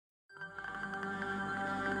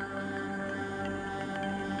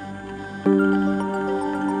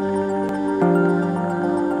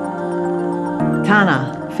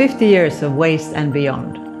Tana, 50 years of waste and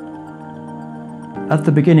beyond. At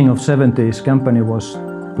the beginning of the 70s, company was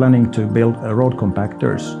planning to build road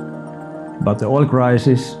compactors, but the oil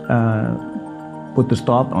crisis put the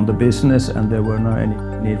stop on the business and there were no any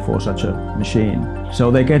need for such a machine.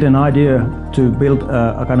 So they get an idea to build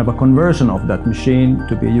a kind of a conversion of that machine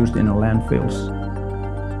to be used in landfills.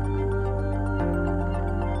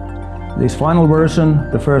 This final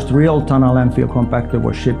version, the first real Tana landfill compactor,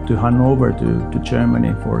 was shipped to Hannover to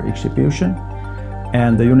Germany for execution,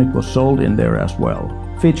 and the unit was sold in there as well.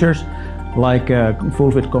 Features like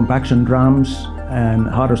full-width compaction drums and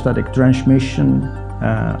hydrostatic transmission,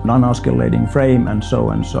 non-oscillating frame, and so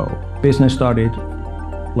and so. Business started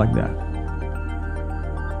like that.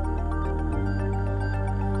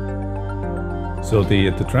 So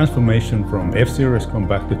the transformation from F-series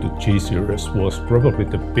compactor to G-series was probably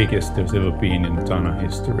the biggest there's ever been in Tana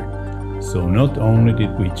history. So not only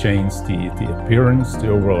did we change the appearance, the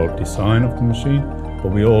overall design of the machine,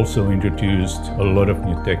 but we also introduced a lot of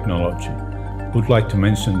new technology. Would like to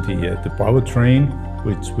mention the powertrain,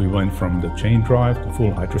 which we went from the chain drive to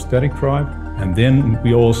full hydrostatic drive, and then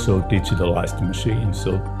we also digitalized the machine.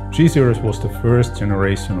 So G-series was the first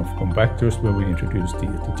generation of compactors where we introduced the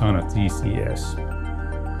Tana TCS.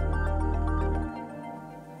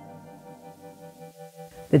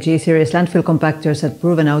 The G-series landfill compactors had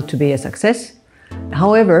proven out to be a success.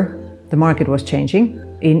 However, the market was changing.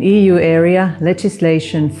 In EU area,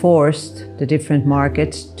 legislation forced the different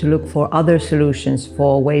markets to look for other solutions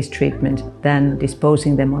for waste treatment than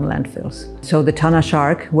disposing them on landfills. So the Tana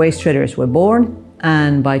Shark waste shredders were born,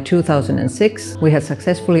 and by 2006 we had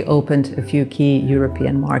successfully opened a few key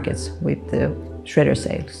European markets with the shredder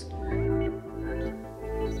sales.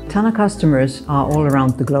 Tana customers are all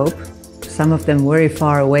around the globe, some of them very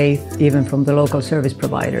far away even from the local service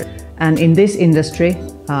provider. And in this industry,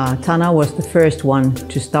 Tana was the first one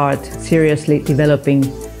to start seriously developing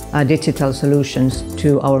digital solutions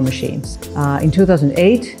to our machines. In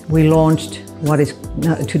 2008, we launched what is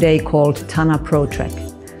today called Tana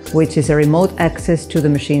ProTrack, which is a remote access to the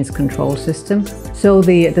machine's control system. So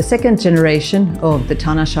the second generation of the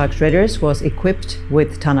Tana Shark shredders was equipped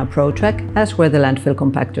with Tana ProTrack, as were the landfill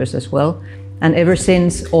compactors as well. And ever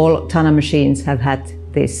since, all Tana machines have had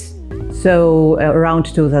this. So around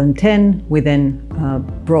 2010, we then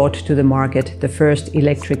brought to the market the first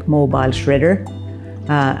electric mobile shredder,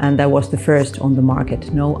 and that was the first on the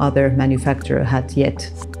market. No other manufacturer had yet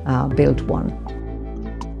built one.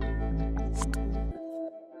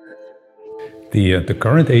 The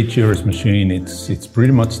current 8-series machine, it's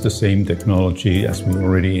pretty much the same technology as we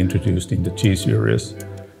already introduced in the G-series.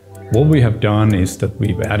 What we have done is that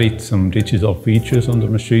we've added some digital features on the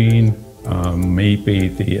machine. Maybe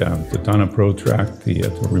the Tana ProTrack, the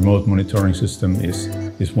remote monitoring system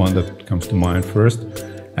is one that comes to mind first.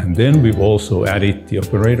 And then we've also added the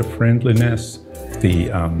operator friendliness, the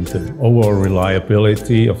overall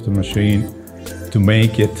reliability of the machine to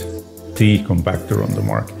make it the compactor on the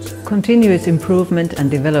market. Continuous improvement and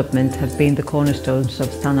development have been the cornerstones of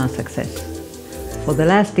Tana's success. For the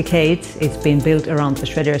last decades, it's been built around the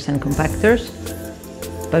shredders and compactors,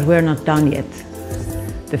 but we're not done yet.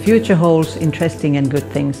 The future holds interesting and good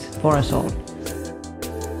things for us all.